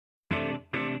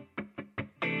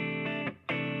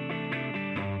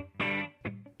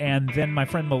And then my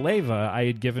friend Mileva, I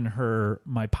had given her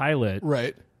my pilot.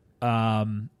 Right.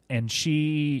 And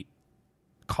she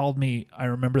called me. I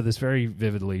remember this very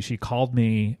vividly. She called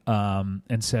me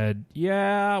and said,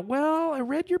 "Yeah, well, I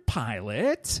read your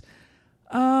pilot.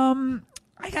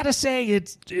 I gotta say,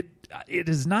 it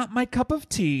is not my cup of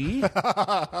tea."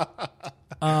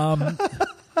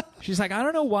 She's like, "I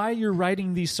don't know why you're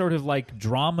writing these sort of like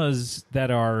dramas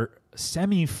that are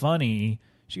semi-funny."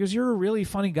 She goes, "You're a really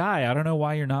funny guy. I don't know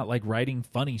why you're not like writing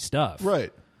funny stuff."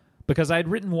 Right. Because I'd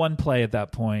written one play at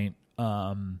that point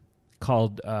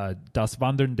called Das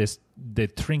Wandern des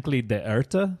Trinkli der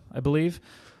Erde, I believe,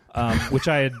 which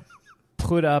I had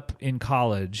put up in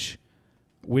college,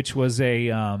 which was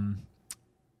it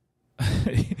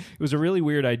was a really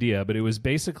weird idea, but it was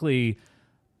basically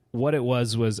what it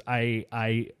was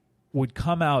I would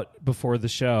come out before the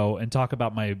show and talk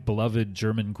about my beloved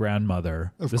German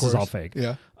grandmother. Of this course. is all fake.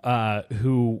 Yeah.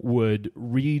 Who would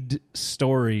read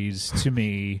stories to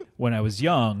me when I was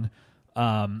young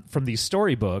from these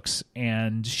storybooks,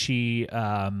 and she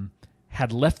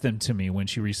had left them to me when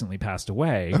she recently passed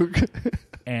away. Okay.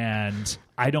 And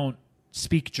I don't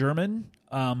speak German,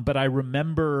 but I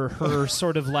remember her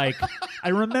sort of like,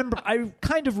 I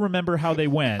kind of remember how they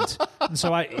went. And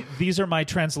so these are my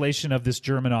translation of this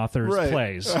German author's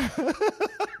plays.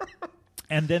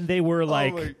 And then they were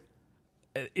like,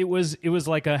 it was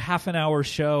like a half an hour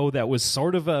show that was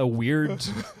sort of a weird,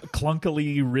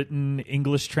 clunkily written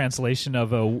English translation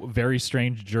of a very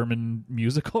strange German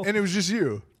musical. And it was just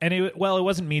you. And it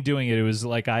wasn't me doing it. It was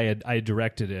like I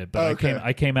directed it, but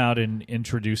I came out and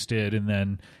introduced it,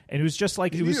 and it was just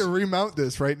like you need to remount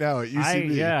this right now at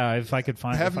UCB. If I could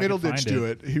find have Middleditch do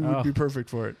it. He would be perfect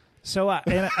for it. So I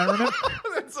remember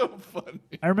that's so funny.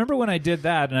 I remember when I did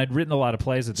that, and I'd written a lot of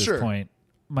plays at this point.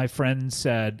 My friend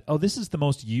said, "Oh, this is the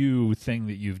most you thing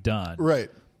that you've done." Right.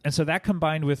 And so that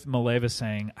combined with Mileva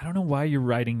saying, "I don't know why you're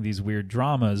writing these weird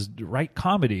dramas. Write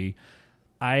comedy."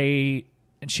 And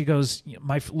she goes,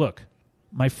 my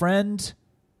friends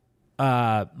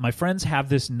have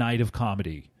this night of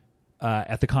comedy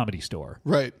at the Comedy Store."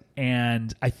 Right.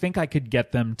 And I think I could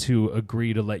get them to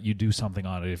agree to let you do something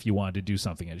on it if you wanted to do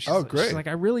something. And great. She's like,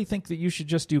 "I really think that you should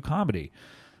just do comedy."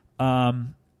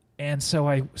 And so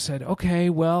I said,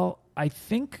 "Okay, well, I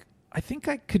think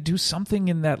I could do something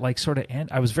in that, like, sort of."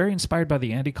 I was very inspired by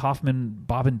the Andy Kaufman,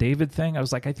 Bob and David thing. I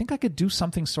was like, I think I could do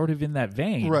something sort of in that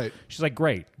vein. Right. She's like,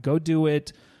 "Great, go do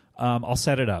it. I'll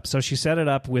set it up." So she set it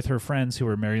up with her friends who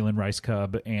were Mary Lynn Rice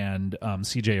Cub and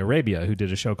CJ Arabia, who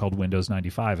did a show called Windows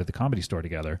 95 at the Comedy Store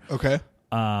together. Okay.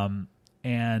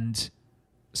 And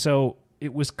so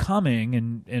it was coming,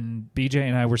 and BJ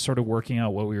and I were sort of working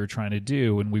out what we were trying to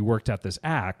do, and we worked out this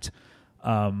act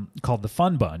called The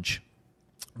Fun Bunch,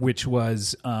 which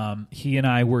was he and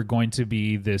I were going to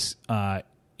be this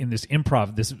in this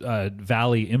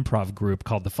Valley improv group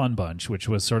called The Fun Bunch, which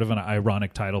was sort of an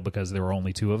ironic title because there were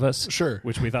only two of us,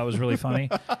 which we thought was really funny.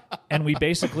 And we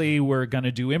basically were going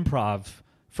to do improv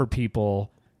for people,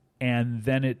 and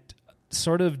then it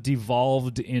sort of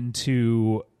devolved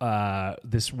into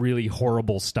this really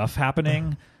horrible stuff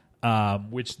happening,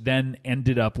 which then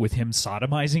ended up with him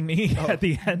sodomizing me at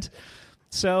the end.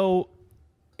 So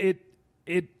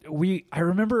I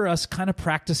remember us kind of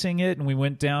practicing it, and we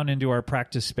went down into our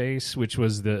practice space, which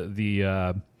was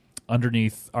the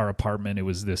underneath our apartment. It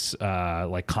was this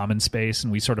like common space,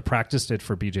 and we sort of practiced it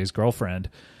for BJ's girlfriend,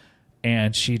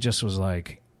 and she just was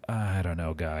like, "I don't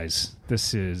know, guys,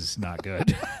 this is not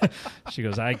good." She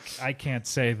goes, I can't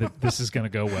say that this is going to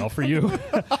go well for you."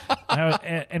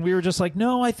 And we were just like,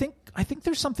 "No, I think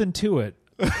there's something to it."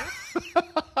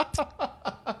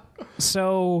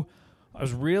 So I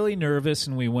was really nervous,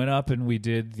 and we went up and we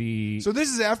did the... So this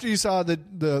is after you saw the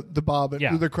Bob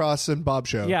and the Cross and Bob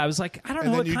show. Yeah, I was like, I don't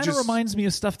know, it kind of reminds me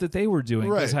of stuff that they were doing.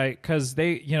 Right. Because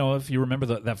they, if you remember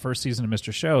that first season of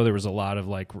Mr. Show, there was a lot of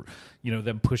like,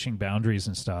 them pushing boundaries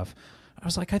and stuff. I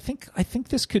was like, I think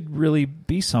this could really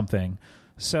be something.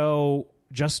 So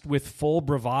just with full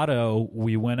bravado,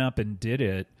 we went up and did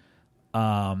it.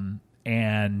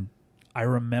 And I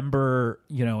remember,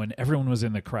 and everyone was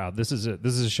in the crowd. This is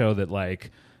a show that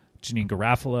like Janine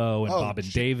Garofalo and Bob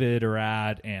and David are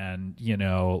at, and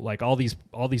like all these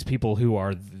people who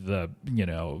are the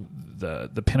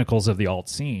pinnacles of the alt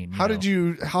scene. How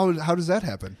does that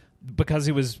happen? Because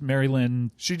it was Mary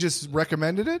Lynn. She just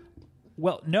recommended it?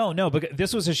 Well, no, but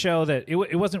this was a show that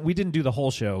it wasn't. We didn't do the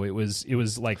whole show. It was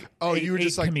like you were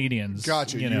just like comedians.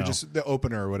 Gotcha. You were just the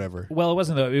opener or whatever. Well, it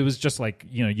wasn't. It was just like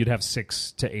you'd have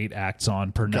 6 to 8 acts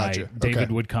on per Gotcha. night.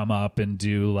 David would come up and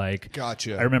do like.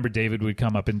 Gotcha. I remember David would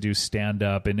come up and do stand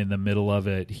up, and in the middle of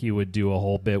it, he would do a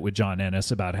whole bit with John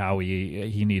Ennis about how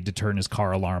he needed to turn his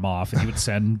car alarm off, and he would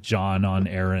send John on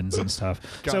errands and stuff.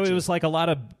 Gotcha. So it was like a lot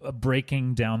of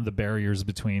breaking down the barriers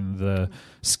between the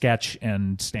sketch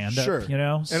and stand up. Sure.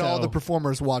 And all the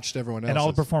performers watched everyone else. And all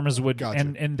the performers would,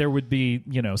 Gotcha. and there would be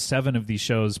 7 of these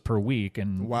shows per week,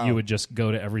 and Wow. you would just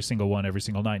go to every single one every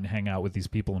single night and hang out with these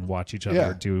people and watch each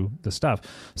other do the stuff.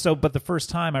 So, but the first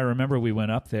time I remember we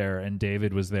went up there and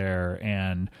David was there,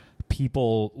 and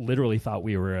people literally thought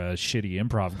we were a shitty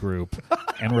improv group,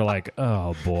 and we're like,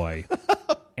 oh boy.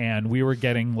 And we were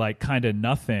getting like kind of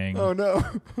nothing. Oh no.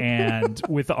 And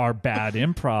with our bad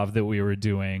improv that we were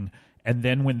doing. And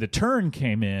then when the turn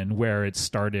came in, where it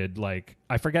started, like,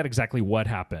 I forget exactly what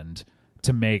happened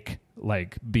to make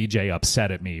like BJ upset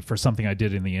at me for something I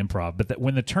did in the improv. But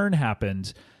when the turn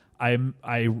happened,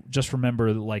 I just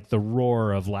remember like the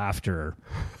roar of laughter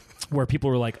where people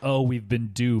were like, oh, we've been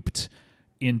duped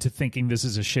into thinking this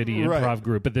is a shitty improv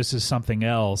group, but this is something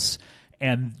else.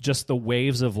 And just the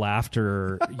waves of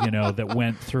laughter, that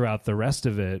went throughout the rest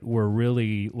of it were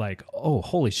really like, oh,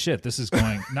 holy shit, this is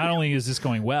going, not only is this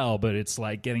going well, but it's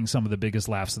like getting some of the biggest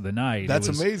laughs of the night. That's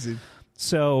amazing.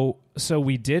 So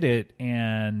we did it,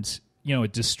 and,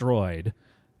 it destroyed.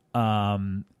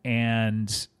 And,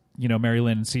 Mary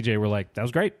Lynn and CJ were like, that was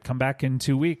great. Come back in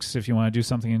 2 weeks if you want to do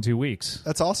something in 2 weeks.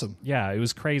 That's awesome. Yeah, it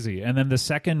was crazy. And then the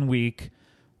second week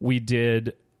we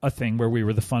did a thing where we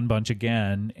were the Fun Bunch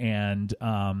again, and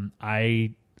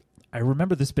I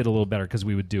remember this bit a little better because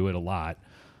we would do it a lot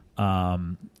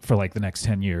for like the next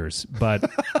 10 years. But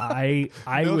I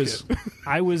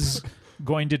was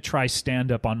going to try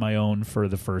stand up on my own for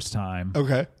the first time.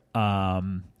 Okay.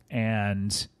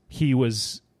 And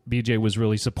BJ was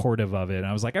really supportive of it. And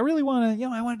I was like, I really want to,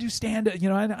 I want to do stand up. I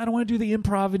don't want to do the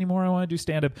improv anymore. I want to do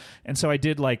stand up. And so I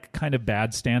did like kind of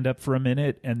bad stand up for a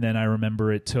minute. And then I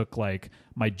remember it took like,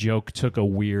 my joke took a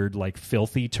weird, like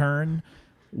filthy turn,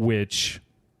 which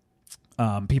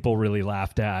people really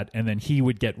laughed at. And then he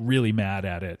would get really mad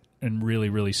at it and really,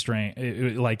 really strange.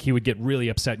 Like he would get really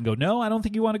upset and go, no, I don't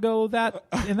think you want to go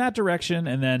in that direction.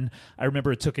 And then I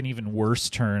remember it took an even worse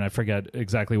turn. I forget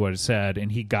exactly what it said.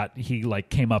 And he like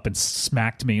came up and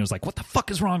smacked me. He was like, what the fuck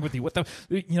is wrong with you?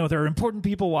 There are important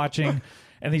people watching.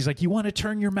 And he's like, you want to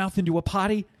turn your mouth into a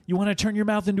potty? You want to turn your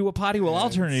mouth into a potty? Well,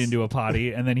 I'll turn it into a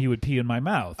potty. And then he would pee in my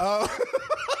mouth. Oh.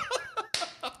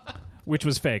 Which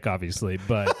was fake, obviously,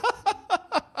 but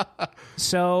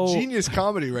so genius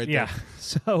comedy right there.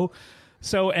 Yeah.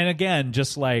 So and again,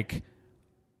 just like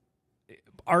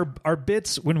our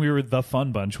bits when we were the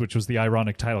Fun Bunch, which was the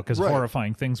ironic title because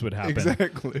horrifying things would happen.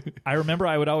 Exactly. I remember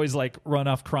I would always like run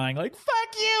off crying like,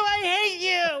 fuck you, I hate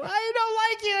you, I don't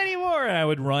like you anymore. And I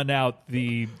would run out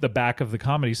the back of the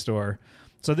Comedy Store.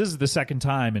 So this is the second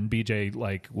time, and BJ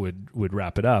like would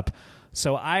wrap it up.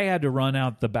 So I had to run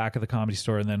out the back of the Comedy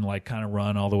Store and then like kind of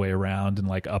run all the way around and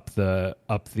like up the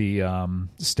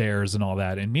stairs and all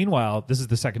that. And meanwhile, this is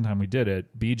the second time we did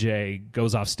it. BJ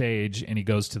goes off stage and he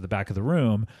goes to the back of the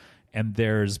room, and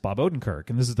there's Bob Odenkirk,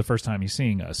 and this is the first time he's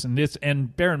seeing us.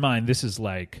 And bear in mind, this is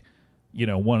like,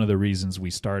 one of the reasons we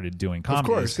started doing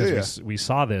comedy. Of course, because we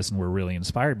saw this and we're really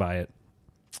inspired by it.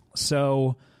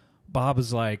 So Bob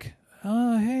is like,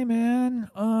 hey man,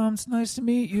 it's nice to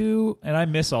meet you. And I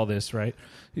miss all this, right?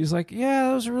 He's like, yeah,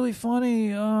 that was really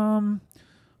funny. I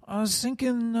was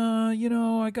thinking,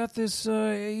 I got this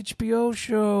HBO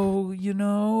show,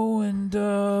 and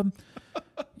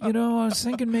I was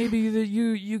thinking maybe that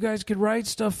you guys could write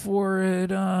stuff for it.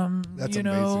 That's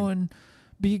amazing. And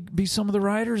be some of the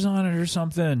writers on it or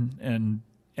something.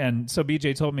 And so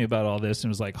BJ told me about all this and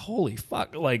was like, holy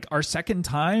fuck, like our second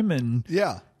time, and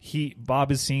yeah.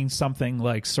 Bob is seeing something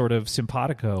like sort of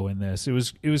simpatico in this. It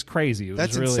was crazy. It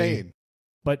That's was really insane.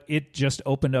 But it just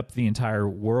opened up the entire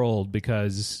world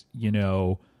because,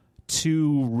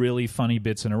 2 really funny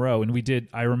bits in a row. And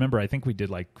I think we did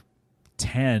like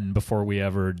 10 before we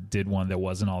ever did one that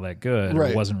wasn't all that good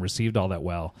or wasn't received all that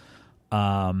well.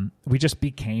 We just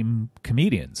became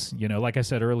comedians, like I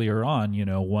said earlier on,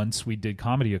 once we did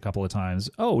comedy a couple of times,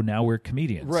 now we're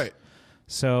comedians. Right.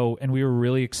 So, and we were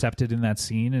really accepted in that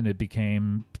scene, and it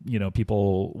became,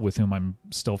 people with whom I'm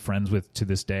still friends with to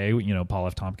this day. Paul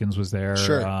F. Tompkins was there.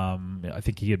 Sure. I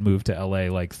think he had moved to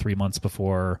LA like 3 months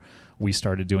before we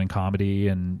started doing comedy,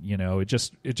 and it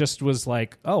just was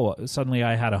like, suddenly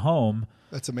I had a home.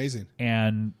 That's amazing.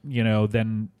 And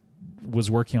then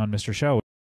was working on Mr. Show